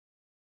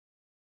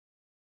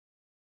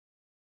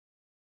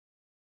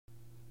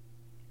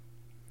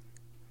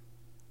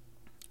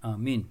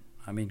آمین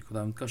آمین۔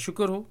 خداوند کا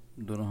شکر ہو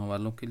دونوں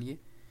حوالوں کے لیے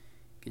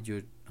کہ جو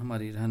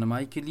ہماری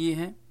رہنمائی کے لیے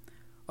ہیں۔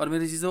 اور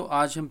میرے عزیزو،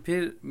 آج ہم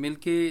پھر مل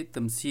کے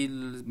تمثیل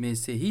میں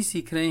سے ہی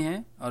سیکھ رہے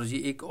ہیں، اور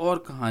یہ ایک اور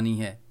کہانی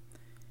ہے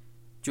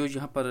جو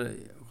یہاں پر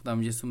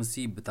خداوند یسوع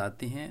مسیح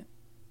بتاتے ہیں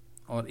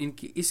اور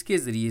اس کے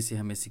ذریعے سے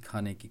ہمیں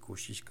سکھانے کی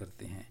کوشش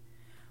کرتے ہیں۔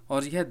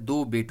 اور یہ ہے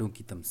دو بیٹوں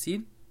کی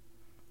تمثیل۔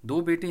 دو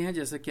بیٹے ہیں،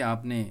 جیسا کہ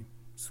آپ نے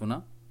سنا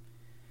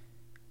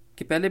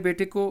کہ پہلے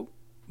بیٹے کو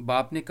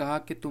باپ نے کہا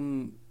کہ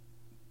تم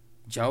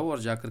جاؤ اور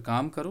جا کر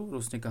کام کرو، اور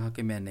اس نے کہا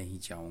کہ میں نہیں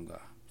جاؤں گا۔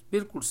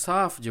 بالکل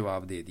صاف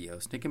جواب دے دیا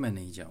اس نے کہ میں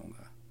نہیں جاؤں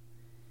گا۔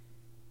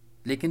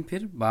 لیکن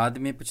پھر بعد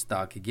میں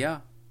پچھتا کے گیا۔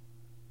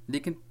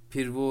 لیکن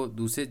پھر وہ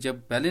دوسرے، جب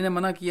پہلے نے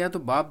منع کیا تو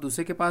باپ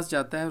دوسرے کے پاس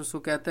جاتا ہے اور اس کو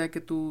کہتا ہے کہ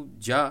تو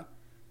جا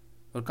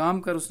اور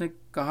کام کر۔ اس نے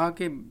کہا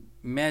کہ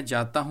میں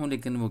جاتا ہوں،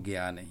 لیکن وہ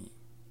گیا نہیں۔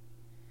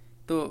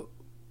 تو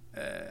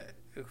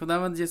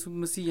خداوند یسوع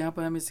مسیح یہاں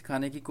پر ہمیں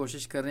سکھانے کی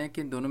کوشش کر رہے ہیں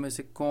کہ ان دونوں میں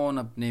سے کون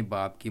اپنے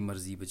باپ کی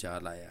مرضی بجا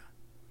لایا۔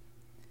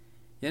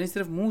 یعنی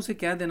صرف منہ سے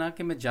کہہ دینا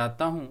کہ میں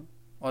جاتا ہوں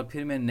اور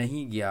پھر میں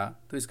نہیں گیا،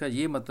 تو اس کا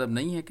یہ مطلب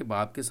نہیں ہے کہ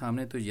باپ کے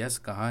سامنے تو یس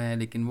کہا ہے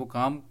لیکن وہ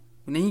کام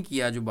نہیں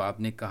کیا جو باپ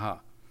نے کہا۔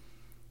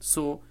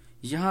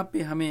 یہاں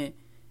پہ ہمیں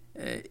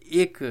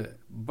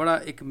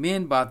ایک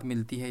مین بات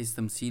ملتی ہے اس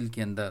تمثیل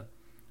کے اندر،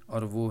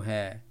 اور وہ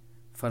ہے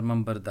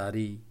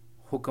فرمانبرداری،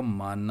 حکم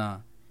ماننا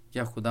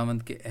یا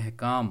خداوند کے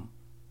احکام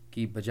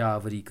کی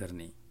بجاوری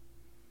کرنی۔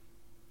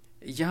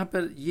 یہاں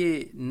پر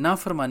یہ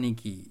نافرمانی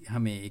کی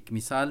ہمیں ایک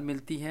مثال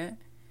ملتی ہے،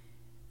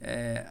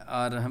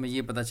 اور ہمیں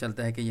یہ پتہ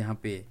چلتا ہے کہ یہاں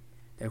پہ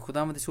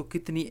خداوند اس کو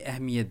کتنی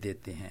اہمیت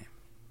دیتے ہیں،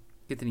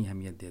 کتنی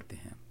اہمیت دیتے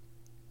ہیں۔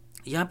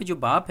 یہاں پہ جو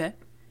باپ ہے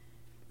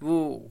وہ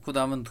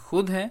خداوند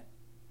خود ہے،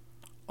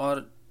 اور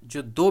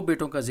جو دو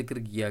بیٹوں کا ذکر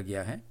کیا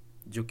گیا ہے،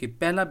 جو کہ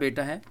پہلا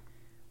بیٹا ہے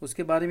اس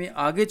کے بارے میں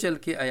آگے چل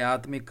کے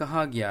آیات میں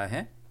کہا گیا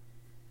ہے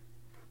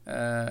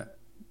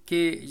کہ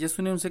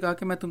یسوع نے ان سے کہا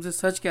کہ میں تم سے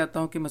سچ کہتا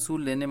ہوں کہ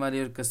مسول لینے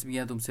والے اور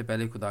کسبیاں تم سے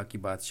پہلے خدا کی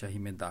بادشاہی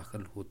میں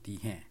داخل ہوتی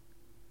ہیں۔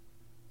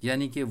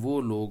 یعنی کہ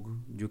وہ لوگ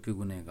جو کہ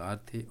گنہگار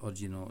تھے اور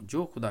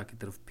جو خدا کی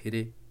طرف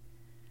پھرے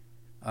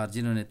اور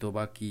جنہوں نے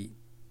توبہ کی،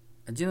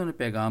 جنہوں نے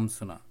پیغام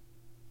سنا،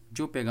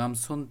 جو پیغام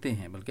سنتے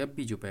ہیں، بلکہ اب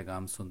بھی جو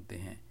پیغام سنتے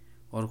ہیں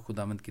اور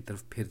خداوند کی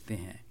طرف پھرتے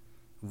ہیں،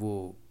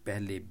 وہ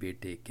پہلے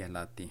بیٹے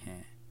کہلاتے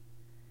ہیں۔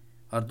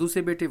 اور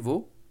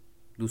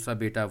دوسرا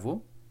بیٹا وہ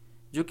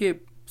جو کہ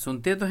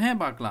سنتے تو ہیں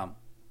پاکلام،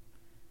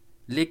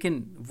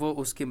 لیکن وہ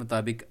اس کے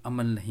مطابق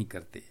عمل نہیں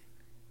کرتے۔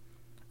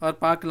 اور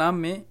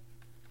پاکلام میں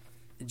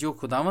جو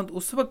خداوند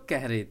اس وقت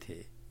کہہ رہے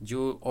تھے،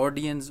 جو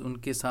آڈینس ان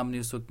کے سامنے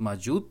اس وقت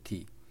موجود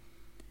تھی،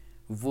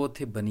 وہ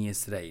تھے بنی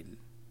اسرائیل۔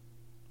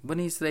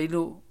 بنی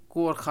اسرائیلوں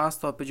کو، اور خاص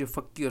طور پہ جو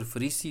فقی اور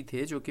فریسی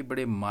تھے جو کہ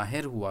بڑے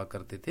ماہر ہوا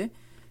کرتے تھے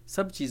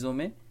سب چیزوں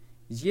میں،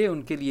 یہ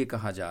ان کے لیے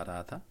کہا جا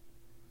رہا تھا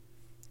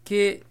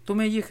کہ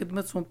تمہیں یہ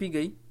خدمت سونپی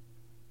گئی،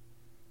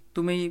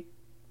 تمہیں یہ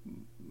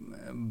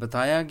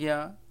بتایا گیا،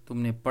 تم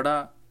نے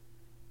پڑھا،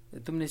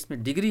 تم نے اس میں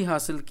ڈگری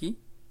حاصل کی،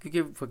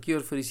 کیونکہ فقی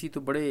اور فریسی تو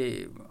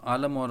بڑے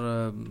عالم اور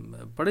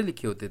پڑھے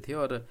لکھے ہوتے تھے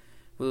اور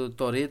وہ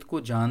توریت کو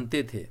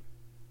جانتے تھے،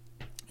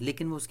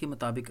 لیکن وہ اس کے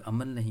مطابق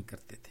عمل نہیں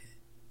کرتے تھے،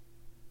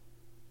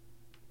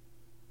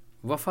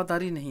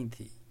 وفاداری نہیں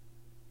تھی،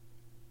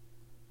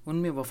 ان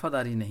میں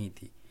وفاداری نہیں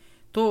تھی۔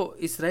 تو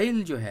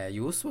اسرائیل جو ہے، یہ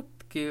اس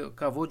وقت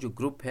کا وہ جو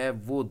گروپ ہے،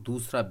 وہ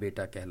دوسرا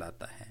بیٹا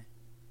کہلاتا ہے،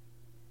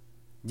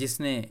 جس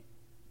نے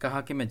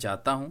کہا کہ میں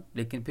جاتا ہوں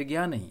لیکن پھر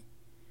گیا نہیں۔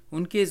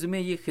 ان کے ذمہ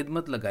یہ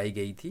خدمت لگائی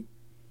گئی تھی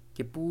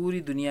کہ پوری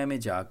دنیا میں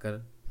جا کر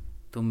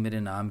تم میرے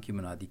نام کی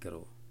منادی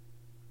کرو،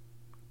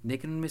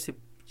 لیکن ان میں سے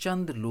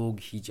چند لوگ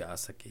ہی جا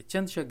سکے،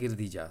 چند شاگرد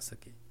ہی جا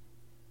سکے،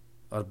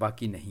 اور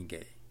باقی نہیں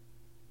گئے۔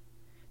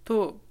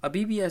 تو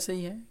ابھی بھی ایسا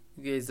ہی ہے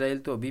کہ اسرائیل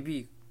تو ابھی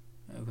بھی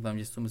خدا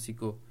یسوع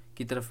مسیح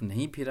کی طرف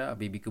نہیں پھرا،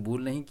 ابھی بھی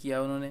قبول نہیں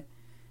کیا انہوں نے،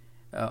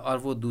 اور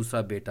وہ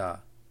دوسرا بیٹا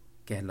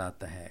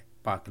کہلاتا ہے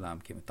پاکلام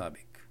کے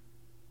مطابق۔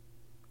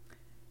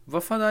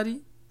 وفاداری،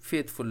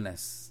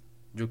 فیتھفلنس،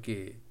 جو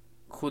کہ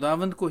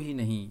خداوند کو ہی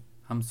نہیں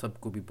ہم سب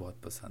کو بھی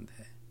بہت پسند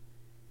ہے،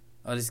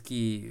 اور اس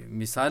کی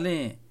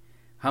مثالیں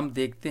ہم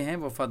دیکھتے ہیں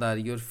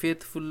وفاداری اور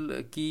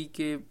فیتھفل کی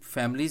کہ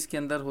فیملیز کے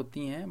اندر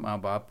ہوتی ہیں، ماں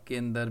باپ کے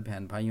اندر،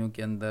 بہن بھائیوں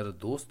کے اندر،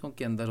 دوستوں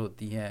کے اندر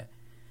ہوتی ہے،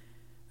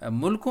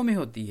 ملکوں میں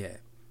ہوتی ہے،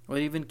 اور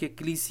ایون کہ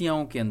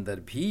کلیسیاؤں کے اندر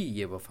بھی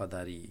یہ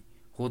وفاداری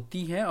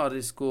ہوتی ہے، اور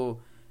اس کو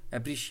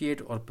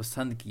اپریشیٹ اور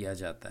پسند کیا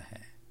جاتا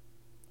ہے۔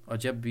 اور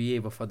جب یہ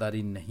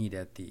وفاداری نہیں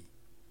رہتی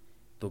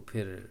تو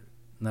پھر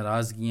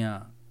ناراضگیاں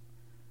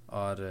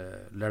اور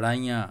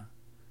لڑائیاں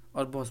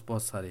اور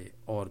بہت سارے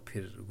اور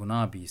پھر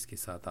گناہ بھی اس کے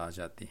ساتھ آ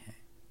جاتے ہیں۔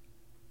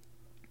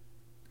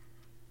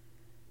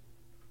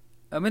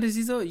 میرے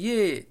عزیزو،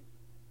 یہ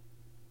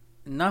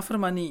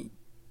نافرمانی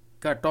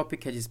کا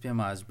ٹاپک ہے جس پہ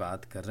ہم آج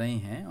بات کر رہے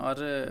ہیں، اور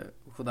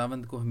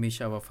خداوند کو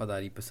ہمیشہ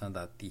وفاداری پسند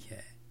آتی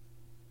ہے۔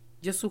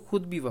 یسوع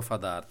خود بھی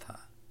وفادار تھا،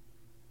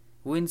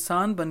 وہ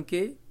انسان بن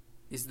کے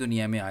اس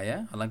دنیا میں آیا،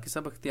 حالانکہ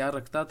سب اختیار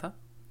رکھتا تھا،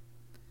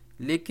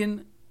 لیکن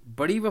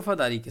بڑی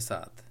وفاداری کے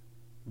ساتھ،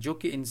 جو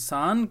کہ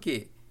انسان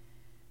کے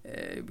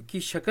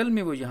کی شکل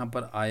میں وہ یہاں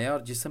پر آیا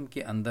اور جسم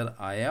کے اندر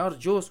آیا، اور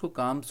جو اس کو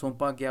کام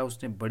سونپا گیا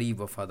اس نے بڑی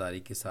وفاداری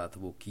کے ساتھ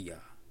وہ کیا،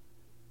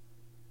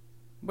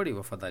 بڑی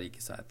وفاداری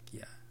کے ساتھ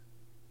کیا۔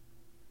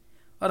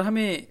 اور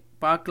ہمیں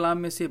پاک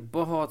کلام میں سے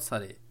بہت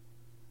سارے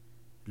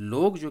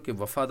لوگ جو کہ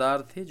وفادار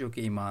تھے، جو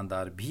کہ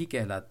ایماندار بھی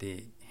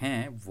کہلاتے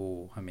ہیں،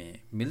 وہ ہمیں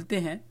ملتے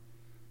ہیں،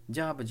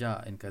 جہاں بجا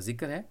ان کا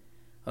ذکر ہے۔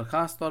 اور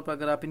خاص طور پر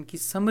اگر آپ ان کی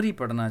سمری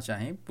پڑھنا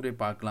چاہیں پورے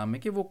پاک کلام میں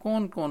کہ وہ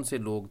کون کون سے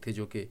لوگ تھے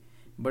جو کہ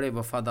بڑے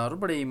وفادار اور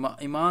بڑے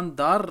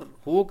ایماندار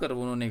ہو کر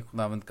انہوں نے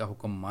خداوند کا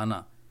حکم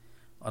مانا،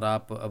 اور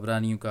آپ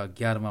عبرانیوں کا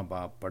 11واں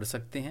باب پڑھ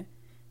سکتے ہیں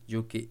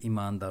جو کہ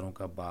ایمانداروں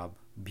کا باب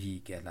بھی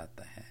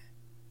کہلاتا ہے۔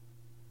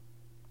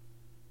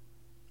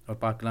 اور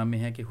پاک کلام میں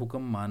ہے کہ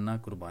حکم ماننا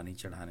قربانی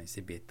چڑھانے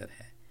سے بہتر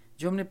ہے۔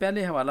 جو ہم نے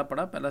پہلے حوالہ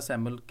پڑھا، پہلا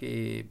سیموئیل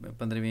کے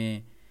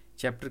 15ویں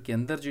چیپٹر کے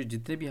اندر جو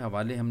جتنے بھی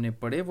حوالے ہم نے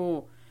پڑھے،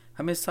 وہ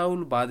ہمیں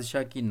ساؤل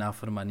بادشاہ کی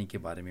نافرمانی کے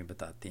بارے میں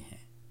بتاتے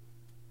ہیں۔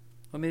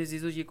 اور میرے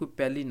عزیزو، یہ کوئی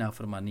پہلی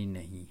نافرمانی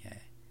نہیں ہے،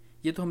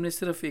 یہ تو ہم نے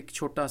صرف ایک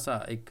چھوٹا سا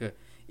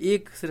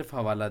ایک صرف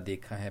حوالہ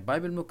دیکھا ہے۔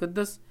 بائبل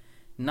مقدس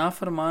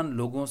نافرمان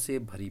لوگوں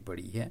سے بھری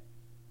پڑی ہے،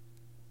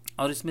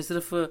 اور اس میں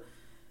صرف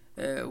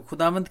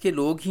خداوند کے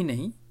لوگ ہی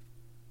نہیں،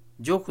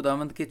 جو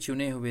خداوند کے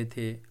چنے ہوئے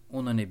تھے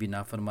انہوں نے بھی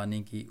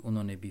نافرمانی کی،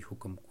 انہوں نے بھی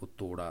حکم کو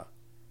توڑا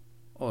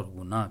اور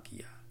گناہ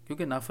کیا،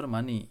 کیونکہ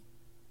نافرمانی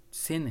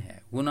سن ہے،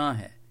 گناہ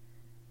ہے،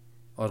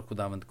 اور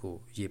خداوند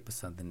کو یہ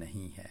پسند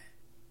نہیں ہے۔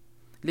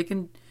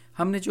 لیکن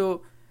ہم نے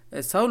جو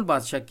ساؤل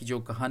بادشاہ کی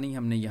جو کہانی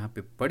ہم نے یہاں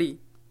پہ پڑھی،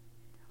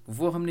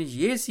 وہ ہم نے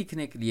یہ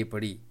سیکھنے کے لیے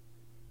پڑھی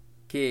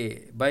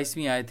کہ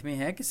 22ویں آیت میں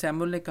ہے کہ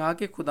سیموئیل نے کہا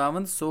کہ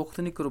خداوند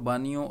سوختنی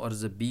قربانیوں اور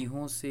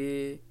ذبیحوں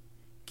سے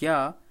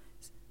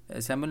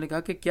سیموئیل نے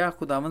کہا کہ کیا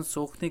خداوند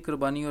سوختنی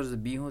قربانیوں اور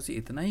ذبیحوں سے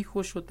اتنا ہی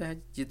خوش ہوتا ہے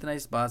جتنا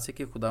اس بات سے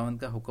کہ خداوند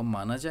کا حکم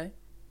مانا جائے؟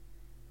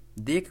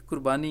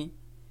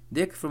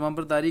 دیکھ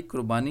فرمانبرداری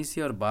قربانی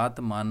سے اور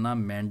بات ماننا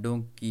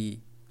مینڈوں کی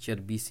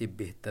چربی سے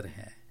بہتر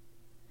ہے۔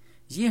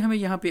 یہ ہمیں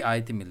یہاں پہ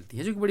آیت ملتی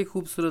ہے جو کہ بڑی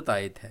خوبصورت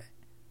آیت ہے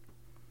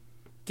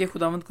کہ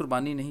خداوند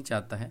قربانی نہیں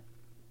چاہتا ہے،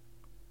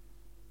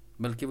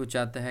 بلکہ وہ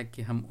چاہتا ہے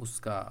کہ ہم اس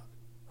کا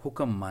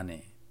حکم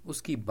مانیں،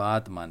 اس کی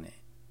بات مانیں۔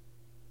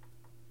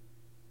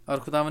 اور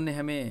خداوند نے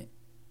ہمیں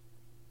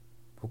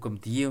حکم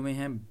دیے ہوئے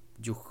ہیں،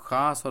 جو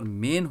خاص اور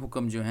مین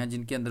حکم جو ہیں،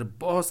 جن کے اندر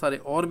بہت سارے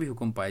اور بھی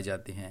حکم پائے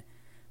جاتے ہیں،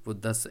 وہ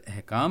 10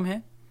 احکام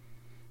ہیں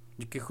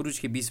جو کہ خروج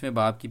کے 20ویں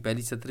باب کی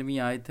پہلی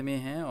 17ویں آیت میں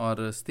ہیں اور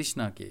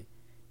استثنا کے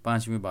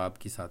 5ویں باب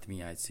کی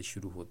 7ویں آیت سے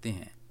شروع ہوتے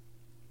ہیں۔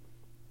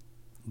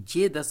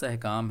 یہ 10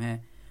 احکام ہیں،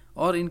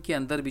 اور ان کے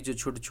اندر بھی جو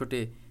چھوٹے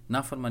چھوٹے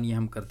نافرمانیاں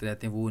ہم کرتے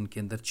رہتے ہیں وہ ان کے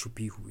اندر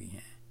چھپی ہوئی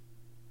ہیں،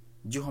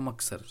 جو ہم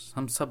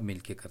سب مل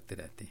کے کرتے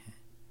رہتے ہیں۔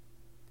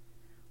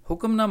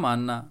 حکم نہ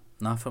ماننا،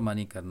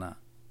 نافرمانی کرنا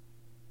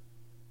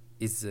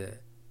از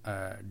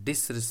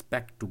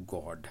ڈسرسپیکٹ ٹو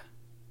گاڈ۔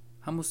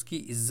 ہم اس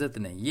کی عزت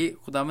نہیں، یہ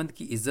خداوند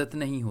کی عزت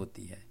نہیں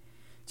ہوتی ہے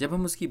جب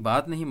ہم اس کی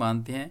بات نہیں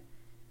مانتے ہیں۔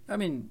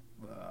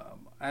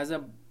 ایز اے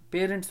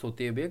پیرنٹس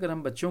ہوتے ہوئے اگر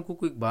ہم بچوں کو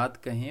کوئی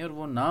بات کہیں اور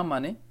وہ نہ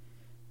مانیں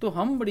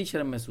تو ہم بڑی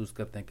شرم محسوس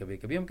کرتے ہیں۔ کبھی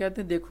کبھی ہم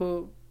کہتے ہیں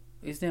دیکھو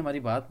اس نے ہماری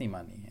بات نہیں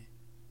مانی ہے،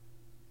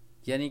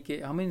 یعنی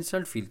کہ ہم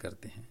انسلٹ فیل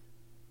کرتے ہیں۔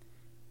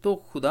 تو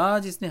خدا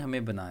جس نے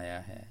ہمیں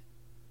بنایا ہے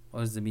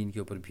اور زمین کے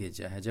اوپر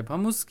بھیجا ہے، جب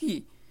ہم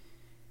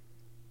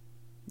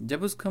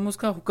اس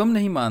کا حکم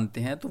نہیں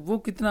مانتے ہیں تو وہ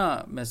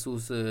کتنا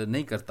محسوس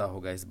نہیں کرتا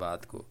ہوگا اس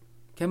بات کو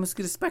کہ ہم اس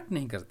کی رسپیکٹ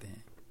نہیں کرتے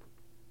ہیں۔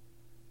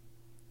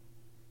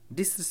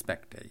 ڈس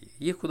رسپیکٹ ہے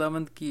یہ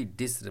خداوند کی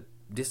ڈس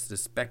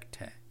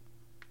رسپیکٹ ہے۔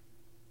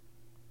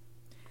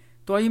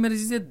 تو آئیے میرے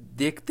چیزیں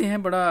دیکھتے ہیں،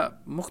 بڑا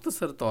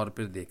مختصر طور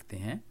پر دیکھتے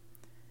ہیں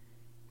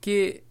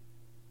کہ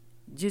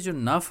یہ جو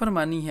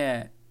نافرمانی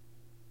ہے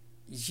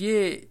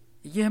یہ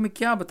ہمیں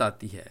کیا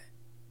بتاتی ہے،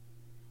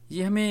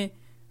 یہ ہم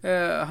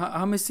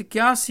اس سے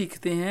کیا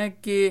سیکھتے ہیں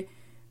کہ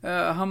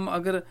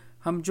اگر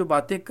ہم جو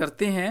باتیں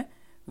کرتے ہیں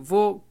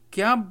وہ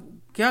کیا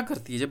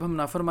کرتی ہے۔ جب ہم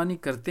نافرمانی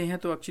کرتے ہیں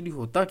تو ایکچولی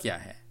ہوتا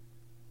کیا ہے،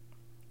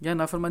 یا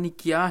نافرمانی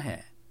کیا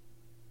ہے۔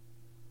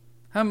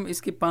 ہم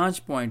اس کے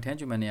 5 پوائنٹ ہیں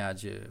جو میں نے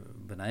آج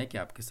بنائے کہ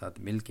آپ کے ساتھ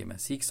مل کے میں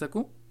سیکھ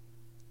سکوں۔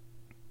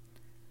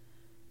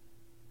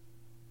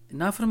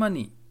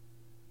 نافرمانی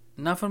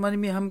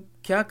میں ہم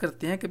کیا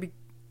کرتے ہیں؟ کبھی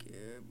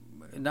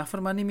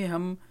نافرمانی میں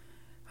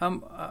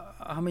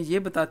ہمیں یہ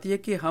بتاتی ہے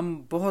کہ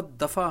ہم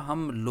بہت دفعہ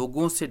ہم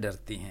لوگوں سے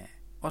ڈرتے ہیں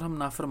اور ہم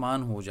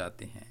نافرمان ہو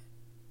جاتے ہیں۔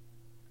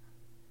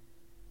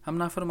 ہم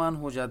نافرمان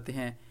ہو جاتے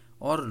ہیں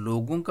اور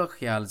لوگوں کا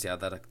خیال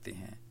زیادہ رکھتے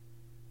ہیں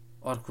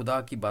اور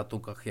خدا کی باتوں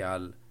کا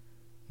خیال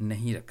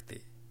نہیں رکھتے۔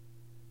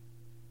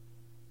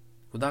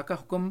 خدا کا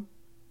حکم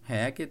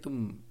ہے کہ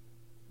تم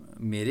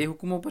میرے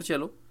حکموں پر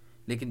چلو،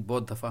 لیکن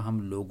بہت دفعہ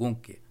ہم لوگوں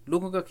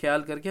کا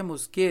خیال کر کے ہم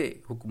اس کے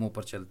حکموں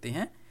پر چلتے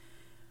ہیں،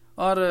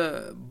 اور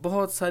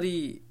بہت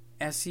ساری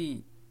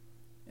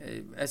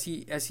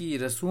ایسی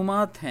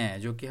رسومات ہیں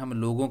جو کہ ہم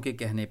لوگوں کے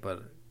کہنے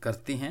پر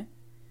کرتے ہیں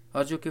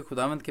اور جو کہ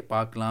خداوند کے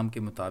پاک کلام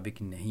کے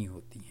مطابق نہیں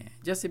ہوتی ہیں۔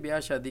 جیسے بیاہ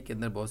شادی کے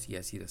اندر بہت سی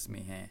ایسی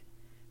رسمیں ہیں،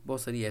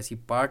 بہت ساری ایسی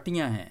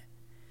پارٹیاں ہیں،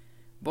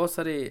 بہت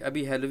سارے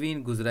ابھی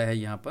ہیلوین گزرا ہے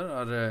یہاں پر،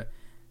 اور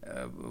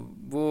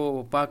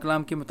وہ پاک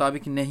کلام کے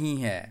مطابق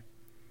نہیں ہے،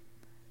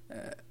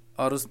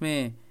 اور اس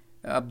میں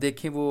اب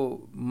دیکھیں وہ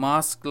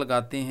ماسک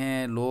لگاتے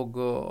ہیں لوگ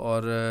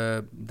اور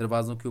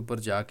دروازوں کے اوپر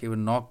جا کے وہ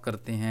ناک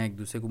کرتے ہیں، ایک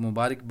دوسرے کو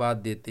مبارکباد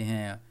دیتے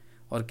ہیں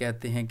اور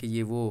کہتے ہیں کہ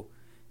یہ وہ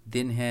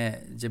دن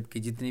ہے جب کہ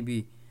جتنی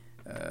بھی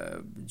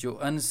جو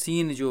ان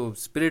سین جو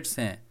اسپرٹس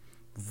ہیں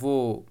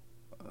وہ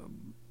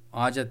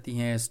آ جاتی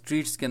ہیں،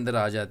 اسٹریٹس کے اندر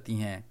آ جاتی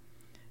ہیں،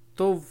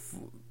 تو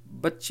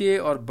بچے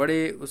اور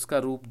بڑے اس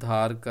کا روپ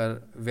دھار کر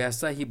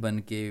ویسا ہی بن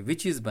کے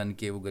وچز بن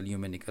کے وہ گلیوں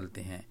میں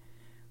نکلتے ہیں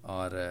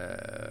اور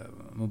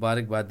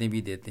مبارکبادیں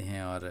بھی دیتے ہیں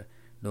اور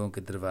لوگوں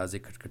کے دروازے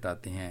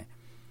کھٹکھٹاتے ہیں۔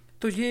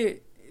 تو یہ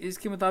اس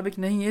کے مطابق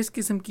نہیں ہے، اس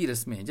قسم کی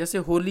رسمیں جیسے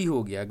ہولی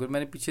ہو گیا۔ اگر میں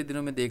نے پچھلے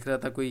دنوں میں دیکھ رہا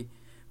تھا کوئی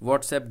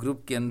واٹس ایپ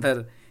گروپ کے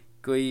اندر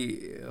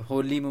کوئی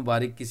ہولی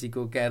مبارک کسی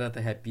کو کہہ رہا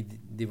تھا ہیپی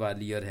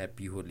دیوالی اور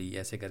ہیپی ہولی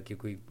ایسے کر کے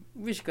کوئی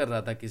وش کر رہا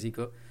تھا کسی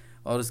کو،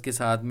 اور اس کے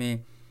ساتھ میں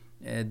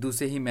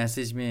دوسرے ہی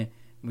میسیج میں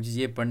مجھے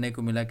یہ پڑھنے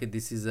کو ملا کہ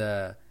دس از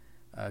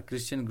اے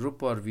کرسچن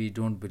گروپ اور we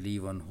don't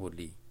believe on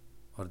Holi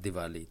اور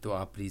دیوالی، تو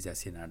آپ پلیز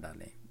ایسے نہ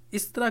ڈالیں۔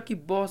 اس طرح کی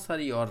بہت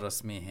ساری اور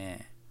رسمیں ہیں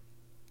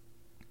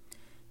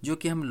جو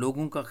کہ ہم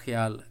لوگوں کا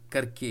خیال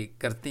کر کے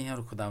کرتے ہیں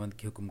اور خداوند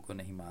کے حکم کو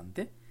نہیں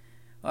مانتے۔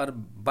 اور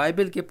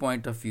بائبل کے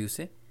پوائنٹ آف ویو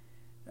سے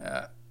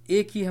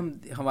ایک ہی ہم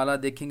حوالہ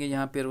دیکھیں گے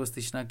یہاں پہ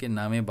رستشنا کے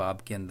نامے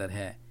باب کے اندر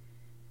ہے،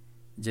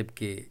 جب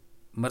کہ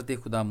مرد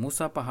خدا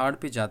موسیٰ پہاڑ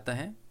پہ جاتا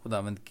ہے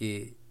خداوند کے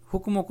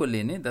حکموں کو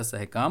لینے 10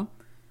 احکام،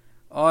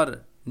 اور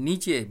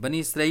نیچے بنی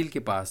اسرائیل کے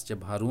پاس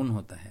جب ہارون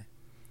ہوتا ہے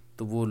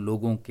تو وہ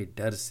لوگوں کے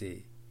ڈر سے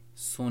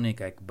سونے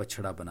کا ایک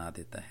بچھڑا بنا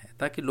دیتا ہے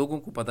تاکہ لوگوں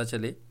کو پتہ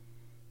چلے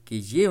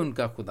کہ یہ ان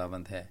کا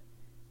خداوند ہے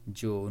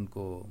جو ان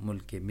کو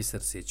ملک مصر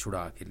سے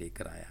چھڑا کے لے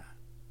کر آیا۔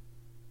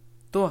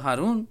 تو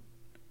ہارون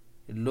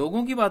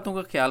لوگوں کی باتوں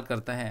کا خیال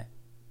کرتا ہے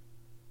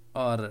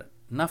اور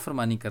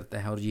نافرمانی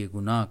کرتا ہے اور یہ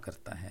گناہ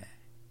کرتا ہے،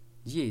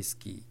 یہ اس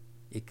کی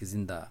ایک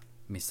زندہ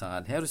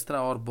مثال ہے۔ اور اس طرح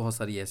اور بہت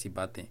ساری ایسی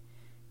باتیں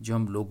جو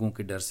ہم لوگوں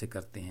کے ڈر سے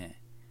کرتے ہیں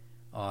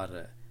اور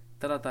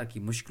طرح طرح کی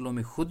مشکلوں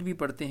میں خود بھی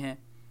پڑتے ہیں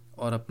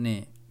اور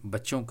اپنے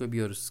بچوں کو بھی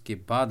اور اس کے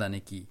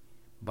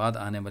بعد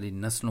آنے والی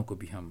نسلوں کو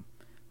بھی ہم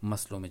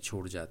مسئلوں میں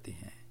چھوڑ جاتے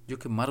ہیں جو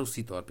کہ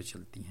مروسی طور پہ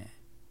چلتی ہیں،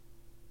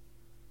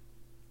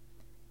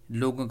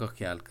 لوگوں کا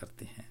خیال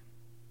کرتے ہیں۔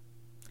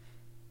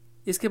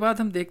 اس کے بعد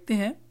ہم دیکھتے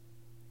ہیں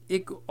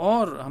ایک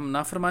اور ہم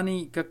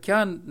نافرمانی کا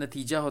کیا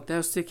نتیجہ ہوتا ہے،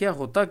 اس سے کیا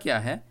ہوتا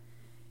کیا ہے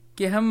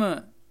کہ ہم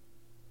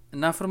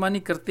نافرمانی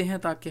کرتے ہیں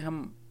تاکہ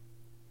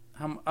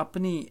ہم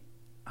اپنی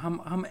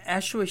ہم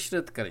عیش و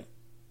عشرت کریں،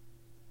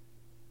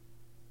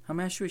 ہم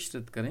عیش و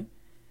عشرت کریں۔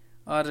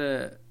 اور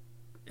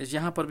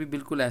یہاں پر بھی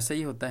بالکل ایسا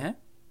ہی ہوتا ہے۔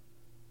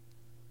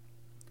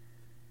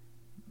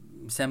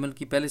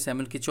 پہلے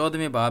سیموئیل کے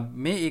 14ویں باب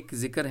میں ایک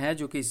ذکر ہے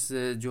جو کہ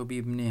جو بھی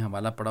ہم نے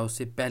حوالہ پڑھا اس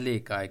سے پہلے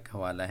کا ایک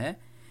حوالہ ہے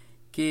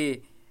کہ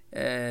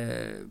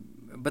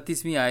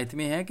 32ویں آیت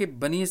میں ہے کہ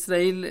بنی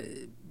اسرائیل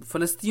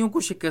فلسطینیوں کو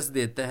شکست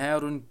دیتا ہے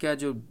اور ان کا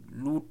جو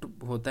لوٹ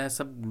ہوتا ہے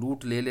سب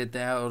لوٹ لے لیتا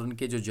ہے، اور ان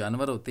کے جو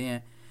جانور ہوتے ہیں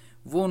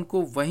وہ ان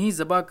کو وہیں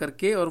ذبح کر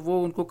کے اور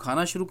وہ ان کو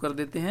کھانا شروع کر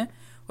دیتے ہیں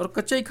اور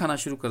کچا ہی کھانا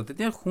شروع کر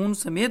دیتے ہیں اور خون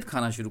سمیت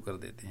کھانا شروع کر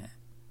دیتے ہیں،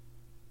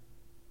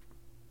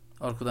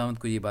 اور خداوند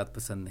کو یہ بات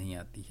پسند نہیں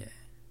آتی ہے۔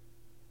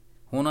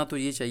 ہونا تو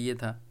یہ چاہیے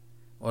تھا،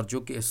 اور جو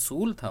کہ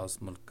اصول تھا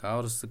اس ملک کا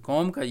اور اس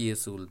قوم کا یہ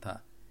اصول تھا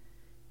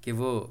کہ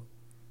وہ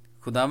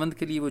خداوند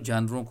کے لیے وہ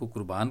جانوروں کو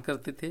قربان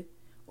کرتے تھے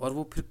اور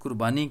وہ پھر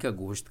قربانی کا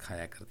گوشت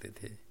کھایا کرتے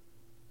تھے۔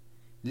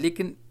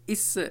 لیکن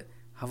اس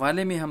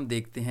حوالے میں ہم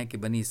دیکھتے ہیں کہ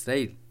بنی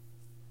اسرائیل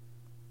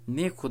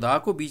نے خدا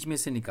کو بیچ میں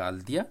سے نکال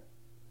دیا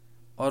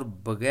اور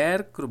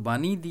بغیر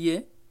قربانی دیے،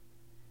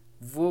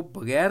 وہ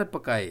بغیر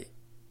پکائے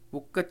وہ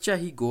کچا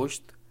ہی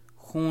گوشت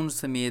خون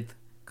سمیت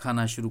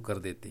کھانا شروع کر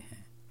دیتے ہیں۔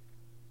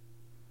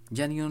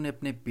 یعنی انہوں نے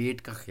اپنے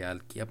پیٹ کا خیال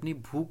کیا، اپنی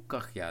بھوک کا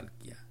خیال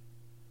کیا،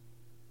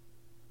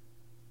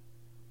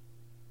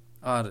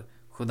 اور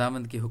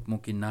خداوند کے حکموں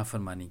کی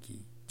نافرمانی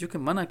کی جو کہ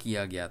منع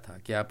کیا گیا تھا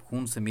کہ آپ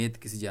خون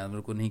سمیت کسی جانور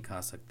کو نہیں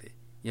کھا سکتے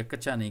یا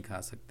کچا نہیں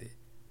کھا سکتے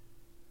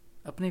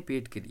اپنے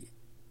پیٹ کے لیے۔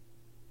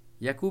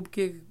 یعقوب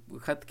کے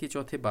خط کے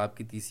 4 باب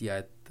کی 30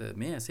 آیت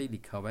میں ایسے ہی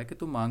لکھا ہوا ہے کہ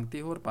تم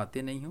مانگتے ہو اور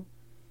پاتے نہیں ہو،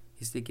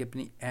 اس لیے کہ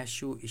اپنی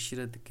عیش و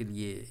عشرت کے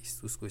لیے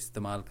اس کو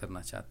استعمال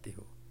کرنا چاہتے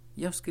ہو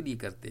یا اس کے لیے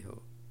کرتے ہو۔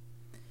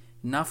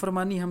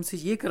 نافرمانی ہم سے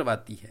یہ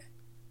کرواتی ہے،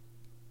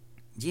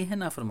 یہ ہے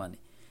نافرمانی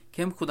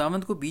کہ ہم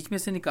خداوند کو بیچ میں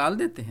سے نکال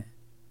دیتے ہیں۔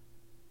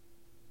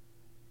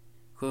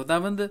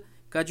 خداوند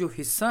کا جو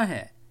حصہ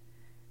ہے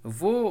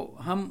وہ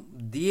ہم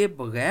دیے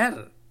بغیر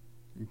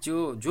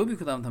جو بھی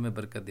خداوند ہمیں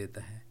برکت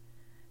دیتا ہے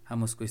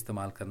ہم اس کو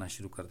استعمال کرنا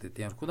شروع کر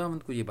دیتے ہیں، اور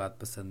خداوند کو یہ بات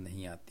پسند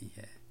نہیں آتی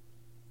ہے۔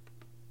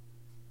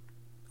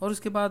 اور اس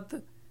کے بعد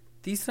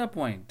تیسرا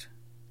پوائنٹ،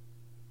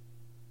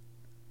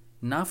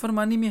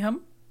 نافرمانی میں ہم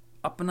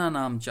اپنا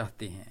نام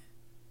چاہتے ہیں،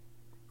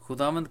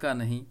 خداوند کا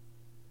نہیں،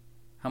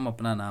 ہم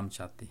اپنا نام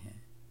چاہتے ہیں،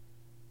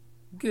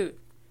 کیونکہ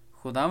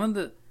خداوند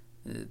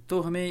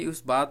تو ہمیں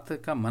اس بات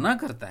کا منع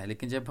کرتا ہے،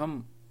 لیکن جب ہم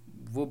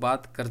وہ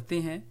بات کرتے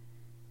ہیں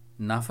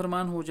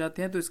نافرمان ہو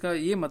جاتے ہیں تو اس کا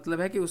یہ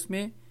مطلب ہے کہ اس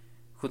میں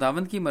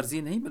خداوند کی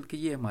مرضی نہیں بلکہ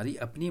یہ ہماری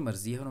اپنی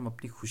مرضی ہے اور ہم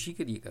اپنی خوشی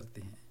کے لیے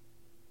کرتے ہیں.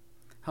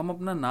 ہم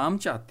اپنا نام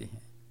چاہتے ہیں.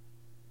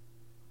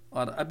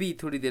 اور ابھی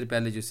تھوڑی دیر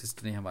پہلے جو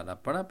سسٹر نے حوالہ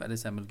پڑھا پہلے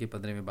ساموئیل کے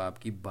 15ویں باب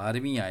کی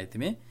 12ویں آیت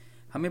میں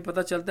ہمیں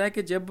پتہ چلتا ہے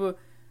کہ جب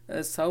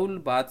ساؤل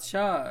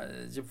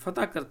بادشاہ جب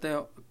فتح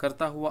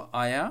کرتا ہوا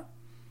آیا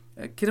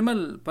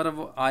کرمل پر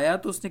وہ آیا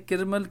تو اس نے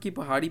کرمل کی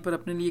پہاڑی پر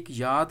اپنے لیے ایک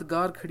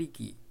یادگار کھڑی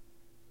کی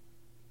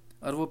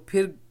اور وہ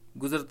پھر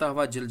گزرتا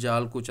ہوا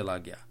جلجال کو چلا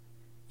گیا.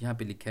 یہاں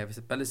پہ لکھا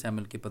ہے پہلے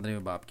ساموئیل کے 15ویں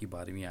باب کی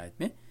 12ویں آیت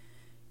میں.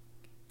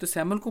 تو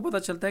ساموئیل کو پتہ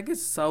چلتا ہے کہ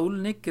ساؤل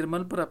نے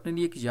کرمل پر اپنے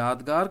لیے ایک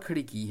یادگار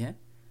کھڑی کی ہے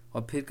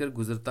اور پھر کر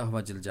گزرتا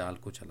ہوا جلجال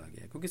کو چلا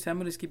گیا، کیونکہ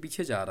ساموئیل اس کے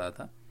پیچھے جا رہا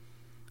تھا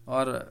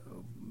اور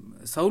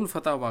ساؤل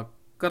فتح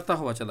کرتا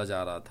ہوا چلا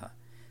جا رہا تھا.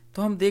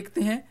 تو ہم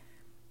دیکھتے ہیں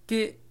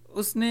کہ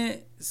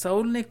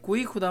ساؤل نے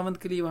کوئی خداوند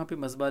کے لیے وہاں پہ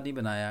مذبح نہیں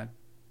بنایا،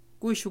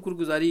 کوئی شکر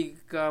گزاری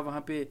کا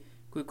وہاں پہ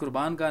کوئی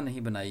قربان گاہ نہیں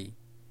بنائی،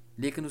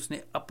 لیکن اس نے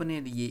اپنے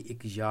لیے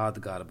ایک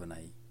یادگار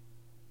بنائی.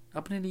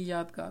 اپنے لیے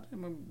یادگار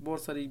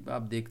بہت ساری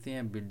آپ دیکھتے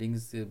ہیں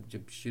بلڈنگز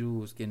جب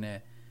شروع اس کے نئے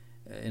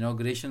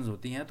انوگریشنز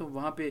ہوتی ہیں تو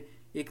وہاں پہ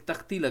ایک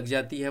تختی لگ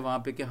جاتی ہے وہاں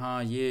پہ کہ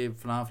ہاں یہ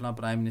فلاں فلاں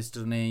پرائم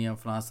منسٹر نے یا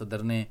فلاں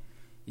صدر نے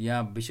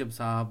یا بشپ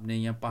صاحب نے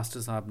یا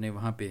پاسٹر صاحب نے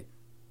وہاں پہ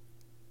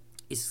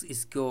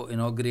اس کو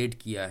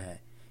انوگریٹ کیا ہے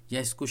یا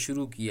اس کو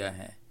شروع کیا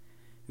ہے.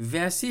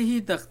 ویسے ہی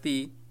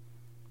تختی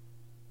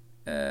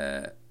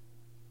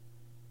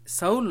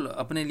ساؤل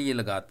اپنے لیے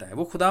لگاتا ہے.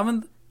 وہ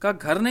خداوند کا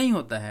گھر نہیں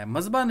ہوتا ہے،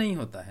 مذبح نہیں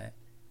ہوتا ہے،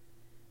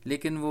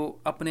 لیکن وہ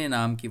اپنے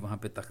نام کی وہاں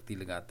پہ تختی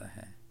لگاتا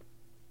ہے.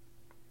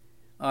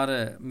 اور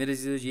میرے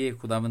عزیزو یہ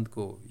خداوند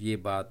کو یہ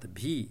بات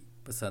بھی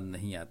پسند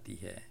نہیں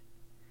آتی ہے.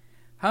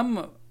 ہم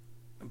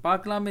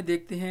پاک کلام میں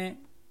دیکھتے ہیں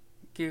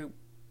کہ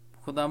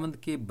خداوند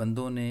کے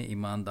بندوں نے،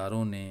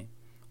 ایمانداروں نے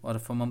اور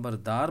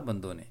فرمانبردار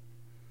بندوں نے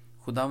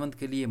خداوند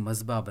کے لیے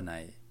مذبح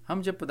بنائے.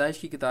 ہم جب پیدائش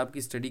کی کتاب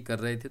کی سٹڈی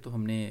کر رہے تھے تو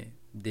ہم نے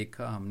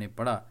دیکھا، ہم نے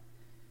پڑھا،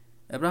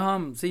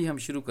 ابراہیم سے ہی ہم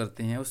شروع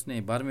کرتے ہیں. اس نے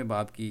 12ویں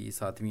باب کی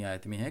 7ویں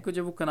آیت میں ہے کہ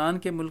جب وہ کنعان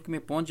کے ملک میں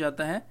پہنچ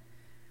جاتا ہے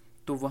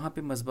تو وہاں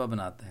پہ مذبح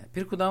بناتا ہے.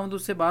 پھر خداوند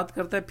اس سے بات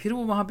کرتا ہے، پھر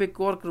وہ وہاں پہ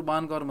ایک اور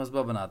قربان گاہ اور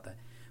مذبح بناتا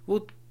ہے.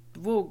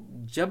 وہ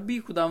جب بھی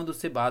خداوند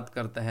اس سے بات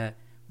کرتا ہے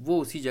وہ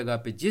اسی جگہ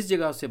پہ، جس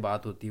جگہ اس سے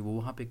بات ہوتی ہے وہ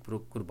وہاں پہ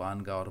ایک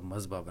قربان گاہ اور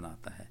مذبح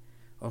بناتا ہے.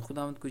 اور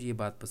خداوند کو یہ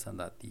بات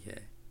پسند آتی ہے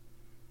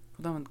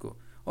خداوند کو.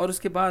 اور اس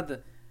کے بعد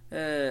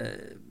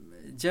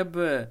جب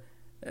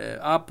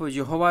آپ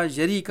یہوہ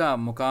یری کا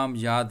مقام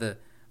یاد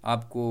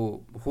آپ کو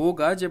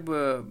ہوگا، جب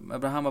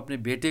ابراہیم اپنے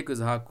بیٹے کو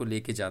اسحاق کو لے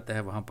کے جاتا ہے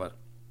وہاں پر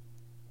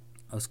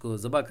اس کو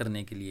ذبح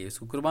کرنے کے لیے، اس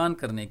کو قربان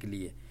کرنے کے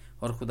لیے،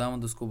 اور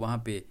خداوند اس کو وہاں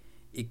پہ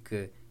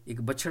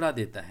ایک بچڑا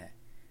دیتا ہے.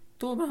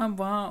 تو ابراہیم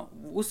وہاں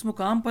اس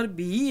مقام پر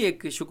بھی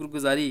ایک شکر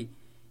گزاری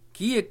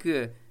کی ایک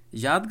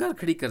یادگار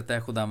کھڑی کرتا ہے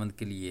خداوند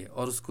کے لیے،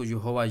 اور اس کو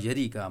یہوہ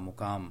یری کا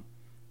مقام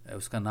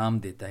اس کا نام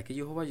دیتا ہے کہ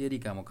یہوہ یری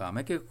کا مقام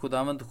ہے کہ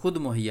خداوند خود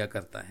مہیا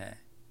کرتا ہے.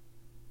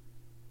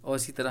 اور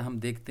اسی طرح ہم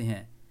دیکھتے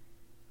ہیں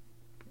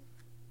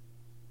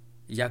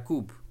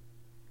یعقوب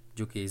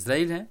جو کہ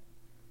اسرائیل ہے،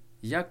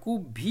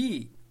 یعقوب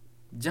بھی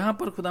جہاں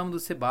پر خداوند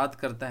اس سے بات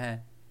کرتا ہے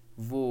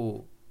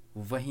وہ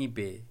وہیں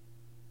پہ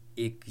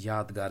ایک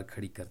یادگار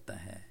کھڑی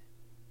کرتا ہے.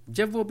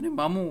 جب وہ اپنے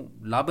ماموں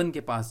لابن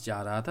کے پاس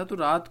جا رہا تھا تو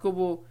رات کو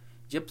وہ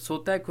جب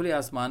سوتا ہے کھلے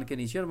آسمان کے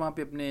نیچے اور وہاں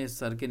پہ اپنے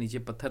سر کے نیچے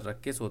پتھر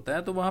رکھ کے سوتا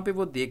ہے، تو وہاں پہ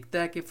وہ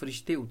دیکھتا ہے کہ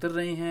فرشتے اتر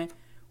رہے ہیں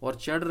اور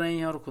چڑھ رہے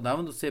ہیں اور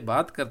خداوند اس سے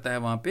بات کرتا ہے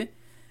وہاں پہ.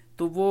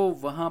 تو وہ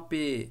وہاں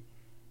پہ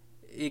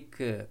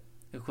ایک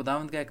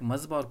خداوند کا ایک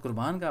مذبح اور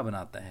قربان گاہ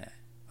بناتا ہے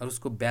اور اس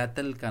کو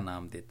بیتل کا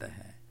نام دیتا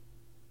ہے.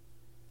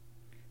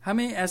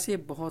 ہمیں ایسے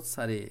بہت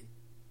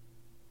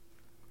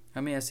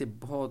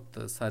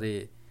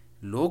سارے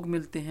لوگ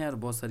ملتے ہیں اور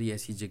بہت ساری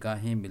ایسی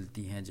جگہیں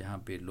ملتی ہیں جہاں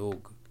پہ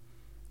لوگ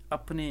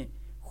اپنے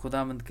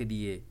خداوند کے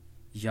لیے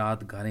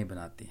یادگاریں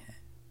بناتے ہیں.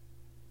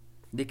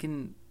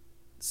 لیکن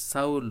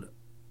ساؤل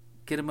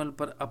کرمل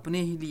پر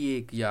اپنے ہی لیے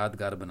ایک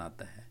یادگار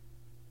بناتا ہے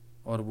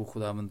اور وہ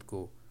خداوند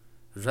کو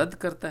رد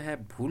کرتا ہے،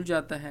 بھول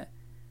جاتا ہے،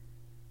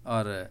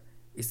 اور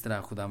اس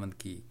طرح خداوند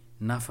کی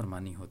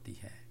نافرمانی ہوتی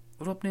ہے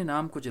اور وہ اپنے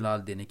نام کو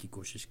جلال دینے کی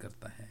کوشش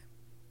کرتا ہے.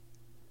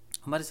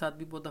 ہمارے ساتھ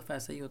بھی بہت دفعہ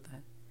ایسا ہی ہوتا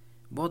ہے.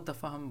 بہت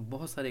دفعہ ہم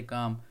بہت سارے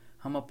کام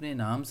ہم اپنے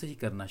نام سے ہی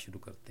کرنا شروع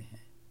کرتے ہیں.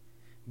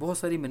 بہت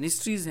ساری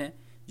منسٹریز ہیں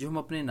جو ہم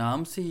اپنے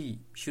نام سے ہی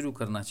شروع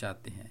کرنا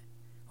چاہتے ہیں.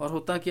 اور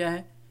ہوتا کیا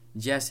ہے،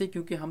 جیسے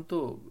کیونکہ ہم تو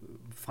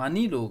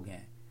فانی لوگ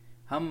ہیں،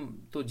 ہم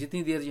تو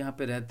جتنی دیر یہاں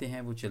پہ رہتے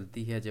ہیں وہ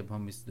چلتی ہے، جب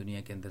ہم اس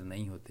دنیا کے اندر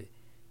نہیں ہوتے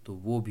تو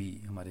وہ بھی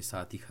ہمارے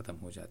ساتھ ہی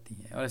ختم ہو جاتی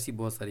ہیں. اور ایسی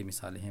بہت ساری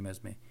مثالیں ہیں،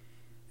 میں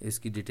اس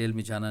کی ڈیٹیل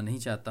میں جانا نہیں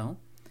چاہتا ہوں.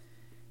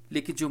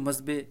 لیکن جو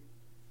مذبح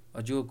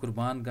اور جو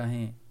قربان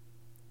گاہیں،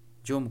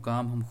 جو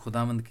مقام ہم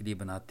خداوند کے لیے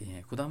بناتے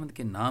ہیں، خداوند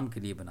کے نام کے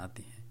لیے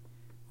بناتے ہیں،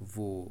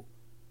 وہ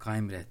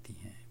قائم رہتی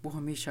ہیں، وہ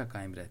ہمیشہ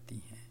قائم رہتی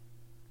ہیں.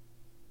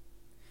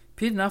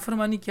 پھر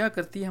نافرمانی کیا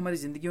کرتی ہے ہماری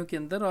زندگیوں کے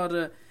اندر اور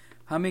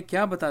ہمیں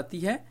کیا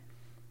بتاتی ہے؟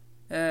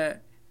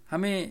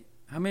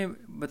 ہمیں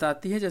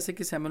بتاتی ہے جیسے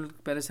کہ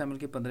پہلے ساموئیل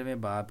کے 15ویں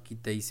باب کی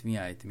 23ویں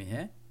آیت میں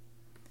ہے،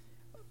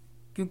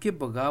 کیونکہ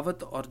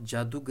بغاوت اور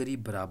جادوگری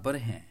برابر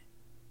ہیں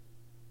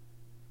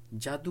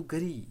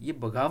جادوگری، یہ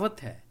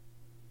بغاوت ہے،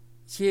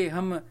 یہ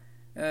ہم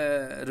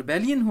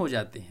ریبیلین ہو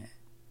جاتے ہیں،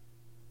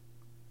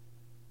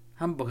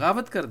 ہم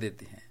بغاوت کر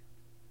دیتے ہیں۔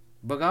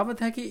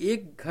 بغاوت ہے کہ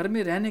ایک گھر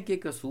میں رہنے کے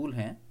ایک اصول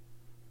ہیں،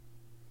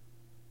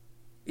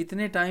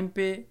 اتنے ٹائم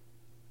پہ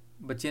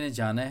بچے نے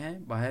جانا ہے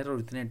باہر اور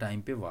اتنے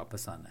ٹائم پہ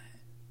واپس آنا ہے۔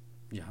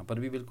 یہاں پر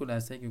بھی بالکل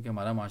ایسا ہے، کیونکہ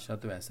ہمارا معاشرہ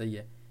تو ایسا ہی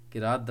ہے کہ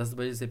رات 10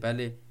 بجے سے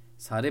پہلے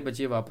سارے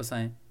بچے واپس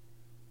آئیں،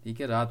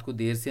 ٹھیک ہے، رات کو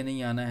دیر سے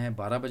نہیں آنا ہے،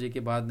 12 بجے کے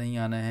بعد نہیں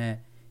آنا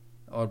ہے،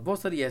 اور بہت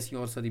ساری ایسی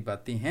اور ساری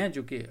باتیں ہیں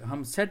جو کہ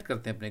ہم سیٹ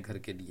کرتے ہیں اپنے گھر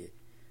کے لیے۔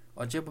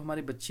 اور جب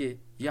ہمارے بچے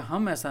یا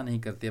ہم ایسا نہیں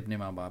کرتے اپنے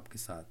ماں باپ کے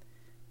ساتھ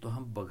تو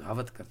ہم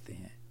بغاوت کرتے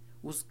ہیں،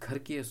 اس گھر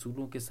کے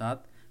اصولوں کے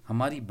ساتھ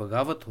ہماری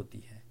بغاوت ہوتی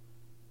ہے۔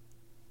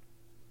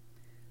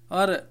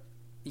 اور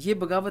یہ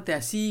بغاوت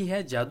ایسی ہی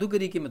ہے،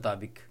 جادوگری کے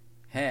مطابق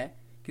ہے،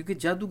 کیونکہ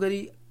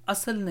جادوگری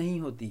اصل نہیں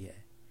ہوتی ہے۔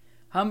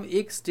 ہم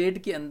ایک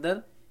سٹیٹ کے اندر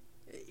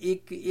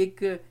ایک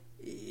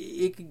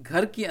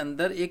گھر کے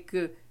اندر، ایک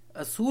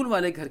اصول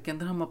والے گھر کے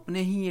اندر ہم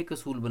اپنے ہی ایک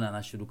اصول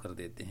بنانا شروع کر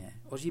دیتے ہیں،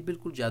 اور یہ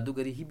بالکل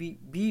جادوگری ہی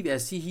بھی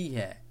ویسی ہی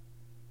ہے۔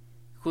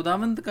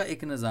 خداوند کا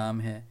ایک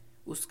نظام ہے،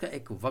 اس کا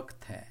ایک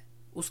وقت ہے،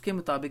 اس کے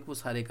مطابق وہ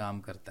سارے کام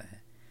کرتا ہے،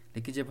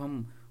 لیکن جب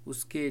ہم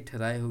اس کے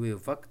ٹھہرائے ہوئے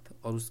وقت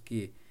اور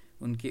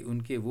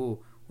ان کے وہ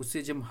اس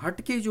سے جب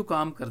ہٹ کے جو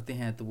کام کرتے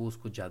ہیں تو وہ اس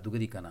کو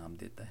جادوگری کا نام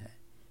دیتا ہے،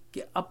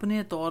 کہ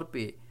اپنے طور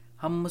پہ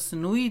ہم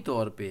مصنوعی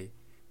طور پہ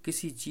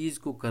کسی چیز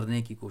کو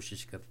کرنے کی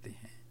کوشش کرتے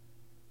ہیں۔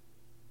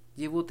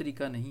 یہ وہ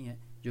طریقہ نہیں ہے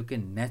جو کہ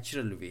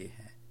نیچرل وے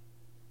ہے،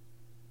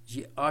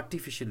 یہ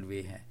آرٹیفیشل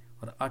وے ہے،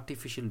 اور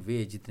آرٹیفیشل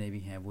وے جتنے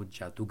بھی ہیں وہ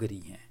جادوگری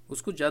ہیں۔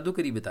 اس کو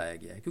جادوگری بتایا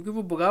گیا ہے کیونکہ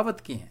وہ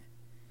بغاوت کے ہیں،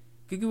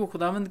 کیونکہ وہ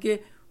خداوند کے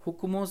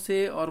حکموں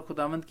سے اور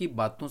خداوند کی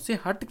باتوں سے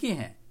ہٹ کے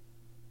ہیں۔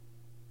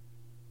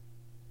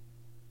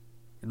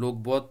 لوگ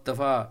بہت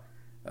دفعہ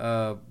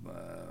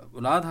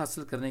اولاد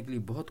حاصل کرنے کے لیے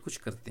بہت کچھ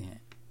کرتے ہیں۔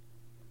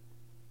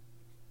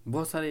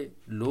 بہت سارے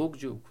لوگ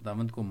جو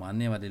خداوند کو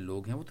ماننے والے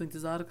لوگ ہیں وہ تو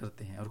انتظار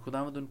کرتے ہیں، اور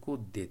خداوند ان کو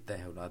دیتا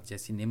ہے، اولاد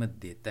جیسی نعمت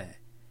دیتا ہے،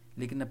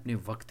 لیکن اپنے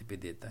وقت پہ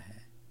دیتا ہے۔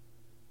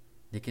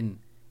 لیکن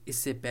اس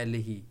سے پہلے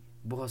ہی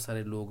بہت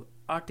سارے لوگ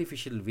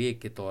آرٹیفیشل وے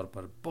کے طور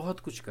پر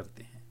بہت کچھ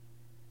کرتے ہیں،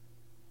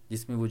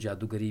 جس میں وہ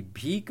جادوگری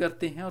بھی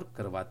کرتے ہیں اور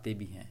کرواتے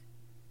بھی ہیں۔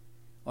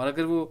 اور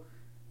اگر وہ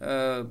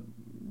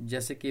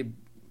جیسے کہ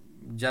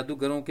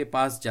جادوگروں کے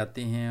پاس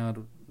جاتے ہیں اور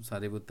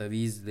سارے وہ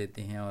تعویذ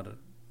لیتے ہیں اور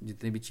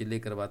جتنے بھی چلے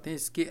کرواتے ہیں،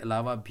 اس کے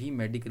علاوہ بھی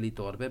میڈیکلی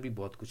طور پہ بھی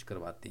بہت کچھ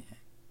کرواتے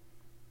ہیں،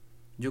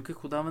 جو کہ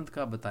خداوند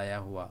کا بتایا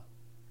ہوا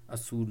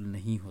اصول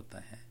نہیں ہوتا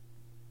ہے،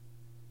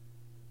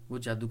 وہ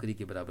جادوگری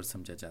کے برابر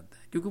سمجھا جاتا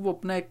ہے، کیونکہ وہ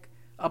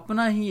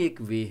اپنا ہی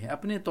ایک وے ہے،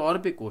 اپنے طور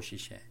پہ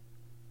کوشش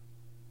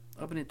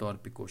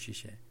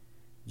ہے،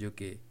 جو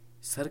کہ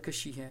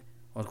سرکشی ہے،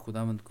 اور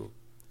خداوند کو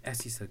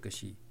ایسی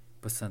سرکشی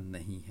پسند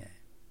نہیں ہے۔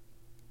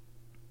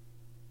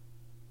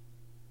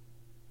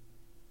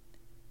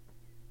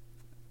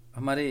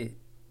 ہمارے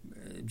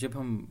جب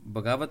ہم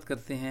بغاوت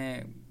کرتے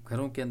ہیں،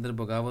 گھروں کے اندر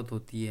بغاوت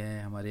ہوتی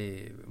ہے، ہمارے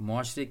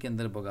معاشرے کے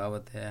اندر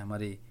بغاوت ہے،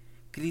 ہمارے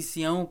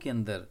کلیسیاؤں کے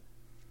اندر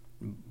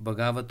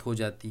بغاوت ہو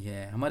جاتی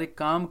ہے، ہمارے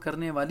کام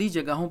کرنے والی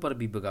جگہوں پر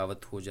بھی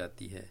بغاوت ہو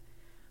جاتی ہے،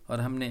 اور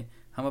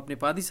ہم اپنے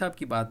پادری صاحب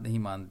کی بات نہیں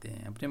مانتے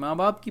ہیں، اپنے ماں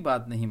باپ کی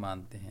بات نہیں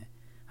مانتے ہیں،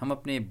 ہم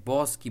اپنے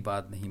باس کی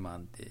بات نہیں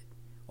مانتے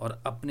اور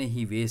اپنے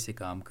ہی وے سے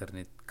کام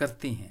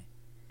کرتے ہیں،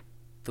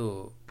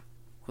 تو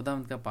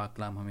خداوند کا پاک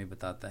کلام ہمیں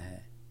بتاتا ہے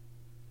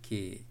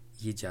کہ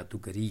یہ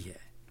جادوگری ہے،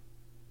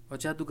 اور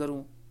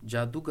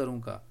جادوگروں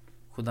کا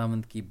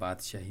خداوند کی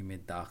بادشاہی میں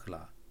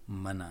داخلہ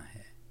منع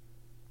ہے۔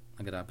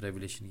 اگر آپ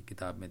ریویلیشن کی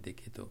کتاب میں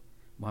دیکھیں تو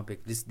وہاں پہ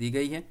ایک لسٹ دی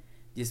گئی ہے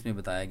جس میں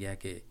بتایا گیا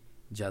کہ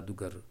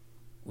جادوگر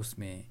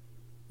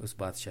اس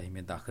بادشاہی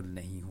میں داخل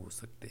نہیں ہو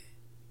سکتے۔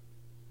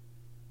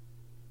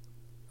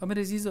 اور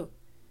میرے عزیزو،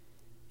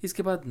 اس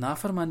کے بعد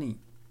نافرمانی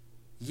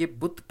یہ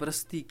بت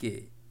پرستی کے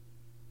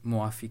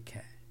موافق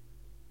ہے،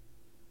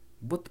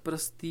 بت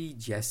پرستی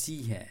جیسی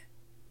ہے۔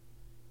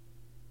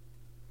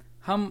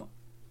 ہم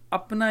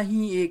اپنا ہی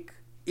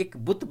ایک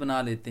بت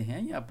بنا لیتے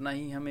ہیں، یا اپنا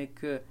ہی ہم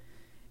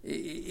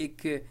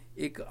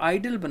ایک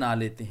آئیڈل بنا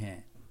لیتے ہیں،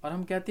 اور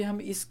ہم کہتے ہیں ہم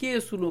اس کے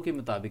اصولوں کے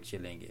مطابق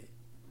چلیں گے۔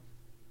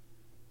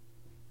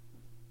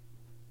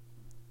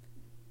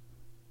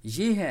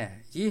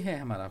 یہ ہے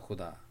ہمارا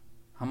خدا،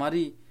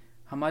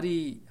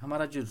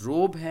 ہمارا جو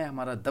روب ہے،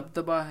 ہمارا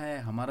دبدبہ ہے،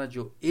 ہمارا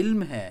جو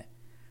علم ہے،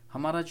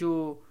 ہمارا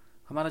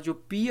جو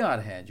پی آر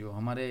ہے،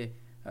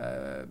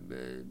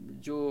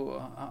 جو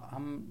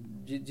ہم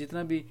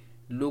جتنا بھی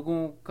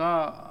لوگوں کا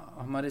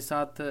ہمارے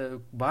ساتھ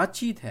بات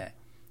چیت ہے،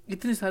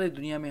 اتنے سارے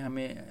دنیا میں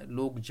ہمیں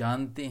لوگ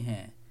جانتے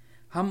ہیں،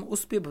 ہم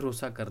اس پہ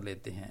بھروسہ کر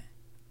لیتے ہیں،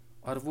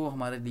 اور وہ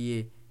ہمارے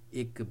لیے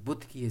ایک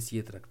بت کی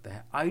حیثیت رکھتا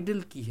ہے،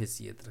 آئیڈل کی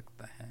حیثیت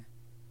رکھتا ہے،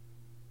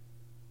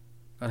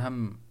 اور ہم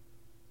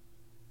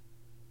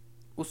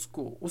اس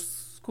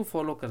کو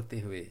فالو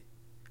کرتے ہوئے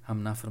ہم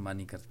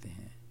نافرمانی کرتے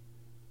ہیں،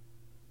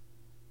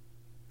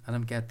 اور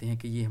ہم کہتے ہیں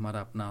کہ یہ ہمارا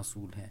اپنا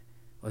اصول ہے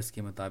اور اس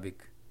کے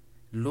مطابق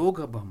لوگ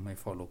اب ہمیں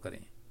فالو کریں۔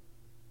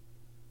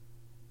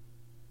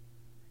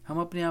 ہم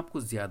اپنے آپ کو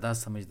زیادہ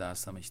سمجھدار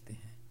سمجھتے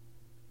ہیں،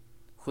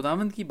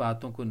 خداوند کی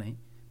باتوں کو نہیں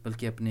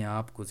بلکہ اپنے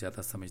آپ کو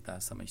زیادہ سمجھدار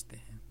سمجھتے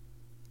ہیں،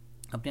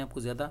 اپنے آپ کو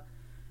زیادہ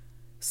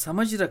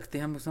سمجھ رکھتے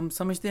ہیں. ہم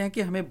سمجھتے ہیں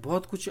کہ ہمیں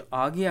بہت کچھ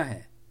آ گیا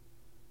ہے،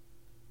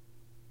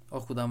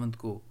 اور خداوند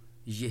کو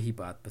یہی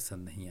بات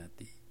پسند نہیں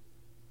آتی.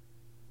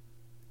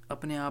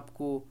 اپنے آپ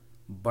کو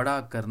بڑا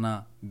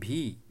کرنا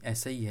بھی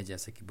ایسا ہی ہے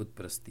جیسا کہ بت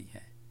پرستی ہے.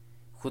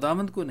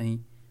 خداوند کو نہیں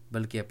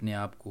بلکہ اپنے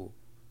آپ کو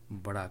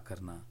بڑا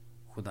کرنا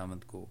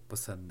خداوند کو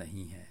پسند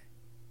نہیں ہے.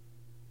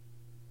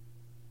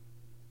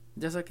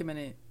 جیسا کہ میں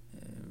نے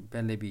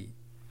پہلے بھی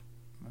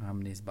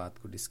ہم نے اس بات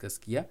کو ڈسکس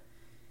کیا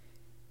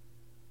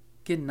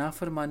کہ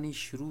نافرمانی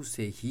شروع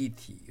سے ہی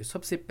تھی.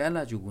 سب سے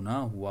پہلا جو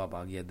گناہ ہوا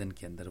باغ عدن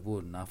کے اندر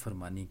وہ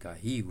نافرمانی کا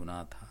ہی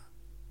گناہ تھا،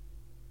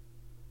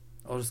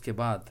 اور اس کے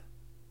بعد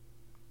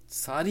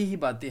ساری ہی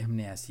باتیں ہم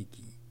نے ایسی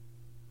کی،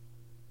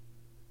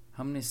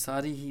 ہم نے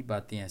ساری ہی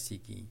باتیں ایسی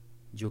کی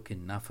جو کہ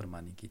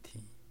نافرمانی کی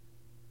تھیں.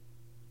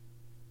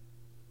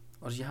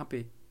 اور یہاں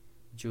پہ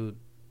جو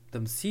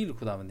تمثیل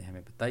خداوند نے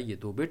ہمیں بتائی ہے،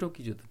 2 بیٹوں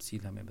کی جو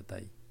تمثیل ہمیں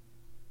بتائی،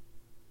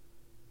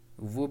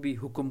 وہ بھی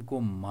حکم کو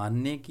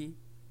ماننے کی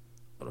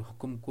اور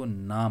حکم کو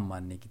نہ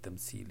ماننے کی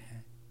تمثیل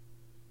ہے.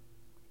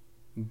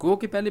 گو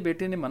کہ پہلے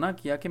بیٹے نے منع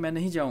کیا کہ میں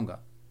نہیں جاؤں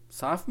گا،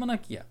 صاف منع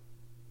کیا،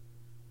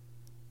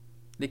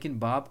 لیکن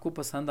باپ کو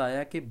پسند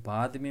آیا کہ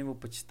بعد میں وہ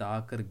پچھتا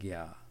کر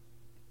گیا.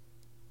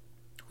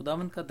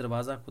 خداوند کا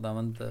دروازہ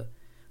خداوند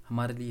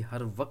ہمارے لیے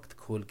ہر وقت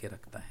کھول کے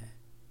رکھتا ہے.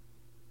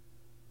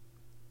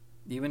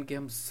 ایون کہ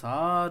ہم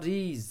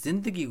ساری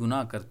زندگی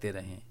گناہ کرتے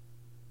رہیں،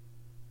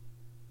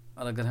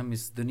 اور اگر ہم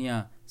اس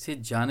دنیا سے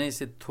جانے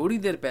سے تھوڑی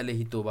دیر پہلے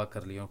ہی توبہ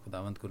کر لیں اور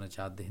خداوند کو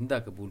نجات دہندہ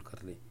قبول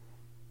کر لیں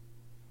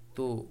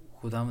تو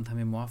خداوند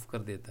ہمیں معاف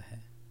کر دیتا ہے.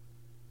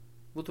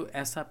 وہ تو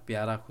ایسا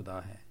پیارا خدا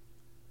ہے،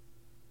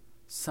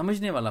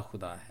 سمجھنے والا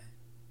خدا ہے،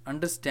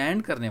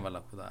 انڈرسٹینڈ کرنے والا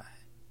خدا ہے.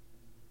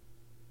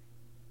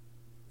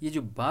 یہ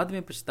جو بعد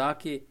میں پچھتا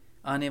کے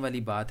آنے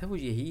والی بات ہے وہ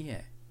یہی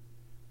ہے.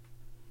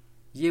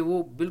 یہ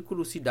وہ بالکل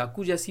اسی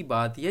ڈاکو جیسی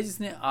بات ہی ہے جس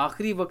نے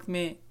آخری وقت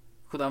میں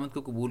خداوند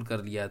کو قبول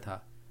کر لیا تھا،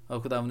 اور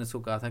خداوند نے اس کو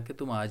کہا تھا کہ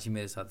تم آج ہی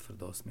میرے ساتھ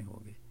فردوس میں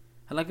ہوگے.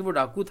 حالانکہ وہ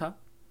ڈاکو تھا،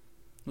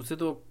 اس سے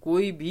تو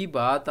کوئی بھی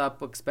بات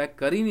آپ ایکسپیکٹ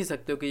کر ہی نہیں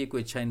سکتے ہو کہ یہ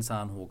کوئی اچھا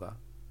انسان ہوگا.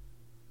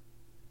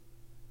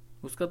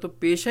 اس کا تو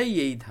پیشہ ہی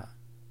یہی تھا.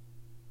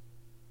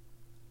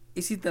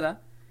 اسی طرح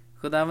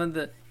خداوند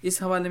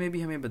اس حوالے میں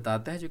بھی ہمیں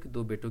بتاتا ہے، جو کہ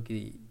 2 بیٹوں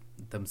کی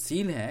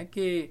تمثیل ہے،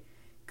 کہ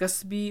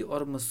کسبی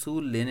اور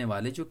مصول لینے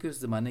والے جو کہ اس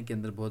زمانے کے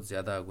اندر بہت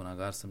زیادہ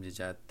گناہگار سمجھے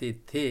جاتے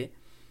تھے،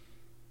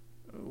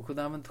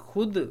 خداوند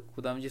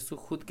یسوع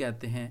خود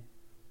کہتے ہیں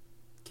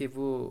کہ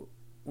وہ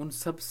ان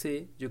سب سے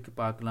جو کہ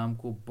پاک کلام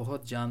کو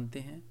بہت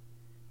جانتے ہیں،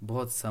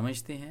 بہت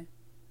سمجھتے ہیں،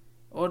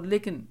 اور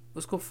لیکن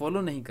اس کو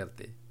فالو نہیں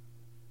کرتے،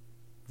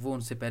 وہ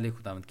ان سے پہلے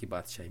خداوند کی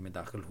بادشاہی میں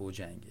داخل ہو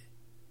جائیں گے،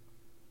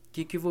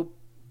 کیونکہ وہ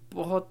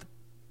بہت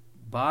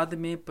بعد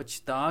میں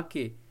پچھتا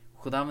کے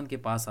خداوند کے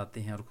پاس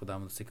آتے ہیں اور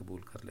خداوند اسے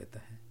قبول کر لیتا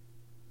ہے.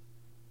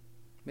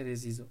 میرے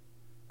عزیزو،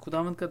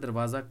 خداوند کا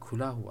دروازہ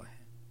کھلا ہوا ہے.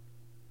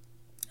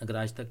 اگر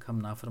آج تک ہم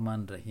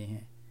نافرمان رہے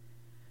ہیں،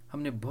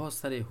 ہم نے بہت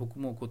سارے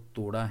حکموں کو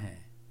توڑا ہے،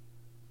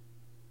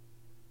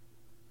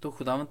 تو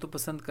خداوند تو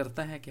پسند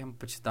کرتا ہے کہ ہم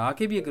پچھتا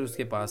کے بھی اگر اس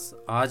کے پاس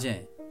آ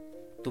جائیں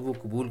تو وہ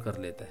قبول کر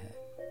لیتا ہے.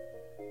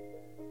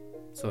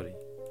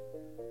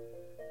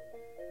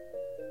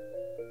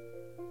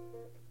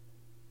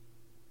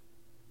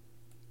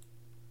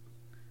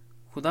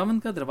 خداوند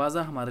کا دروازہ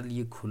ہمارے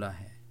لیے کھلا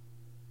ہے.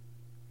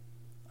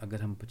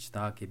 اگر ہم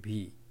پچھتا کے بھی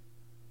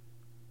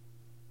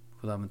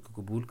خداوند کو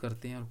قبول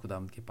کرتے ہیں اور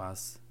خداوند کے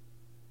پاس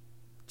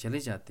چلے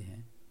جاتے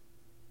ہیں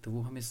تو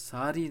وہ ہمیں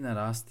ساری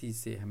ناراستی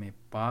سے ہمیں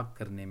پاک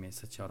کرنے میں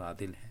سچا اور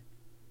عادل ہے.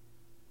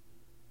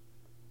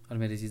 اور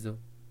میرے عزیزو،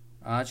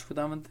 آج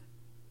خداوند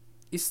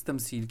اس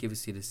تمثیل کے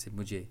وسیلے سے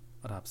مجھے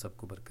اور آپ سب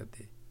کو برکت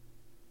دے.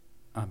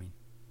 آمین.